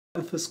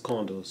Memphis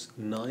Condos,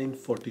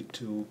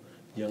 942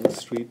 Yonge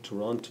Street,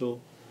 Toronto,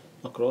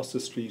 across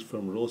the street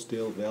from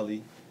Rosedale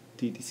Valley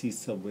TTC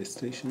subway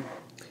station.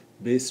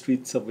 Bay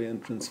Street subway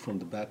entrance from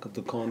the back of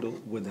the condo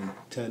within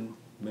 10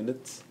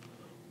 minutes.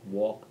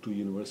 Walk to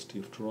University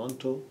of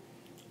Toronto.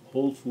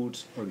 Whole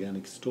Foods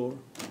organic store,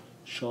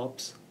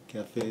 shops,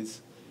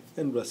 cafes,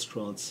 and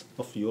restaurants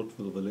of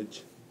Yorkville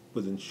Village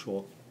within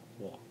short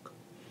walk.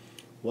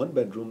 One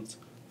bedrooms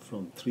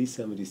from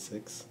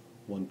 376,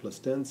 1 plus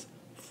 10s,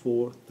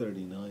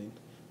 439,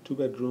 two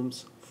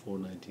bedrooms,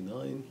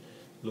 499.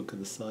 Look at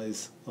the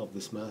size of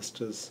this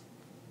master's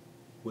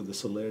with a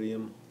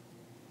solarium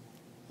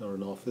or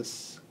an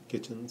office,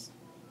 kitchens,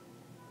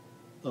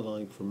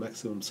 allowing for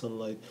maximum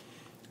sunlight.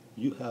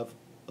 You have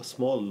a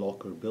small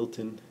locker built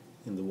in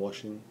the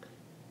washer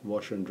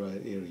and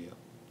dryer area.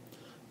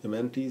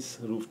 Amenities,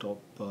 rooftop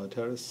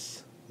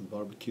terrace with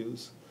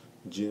barbecues,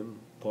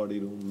 gym, party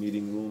room,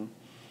 meeting room,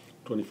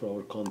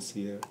 24-hour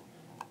concierge.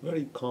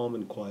 Very calm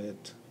and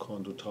quiet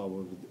condo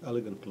tower with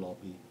elegant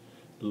lobby.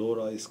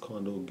 Low-rise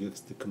condo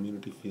gives the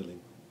community feeling.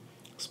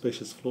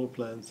 Spacious floor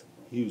plans,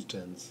 huge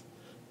dens.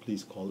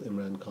 Please call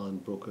Imran Khan,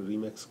 broker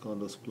Remax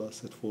Condos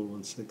Plus at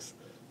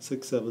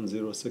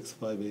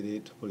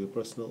 416-670-6588 for your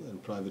personal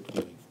and private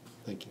viewing.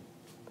 Thank you.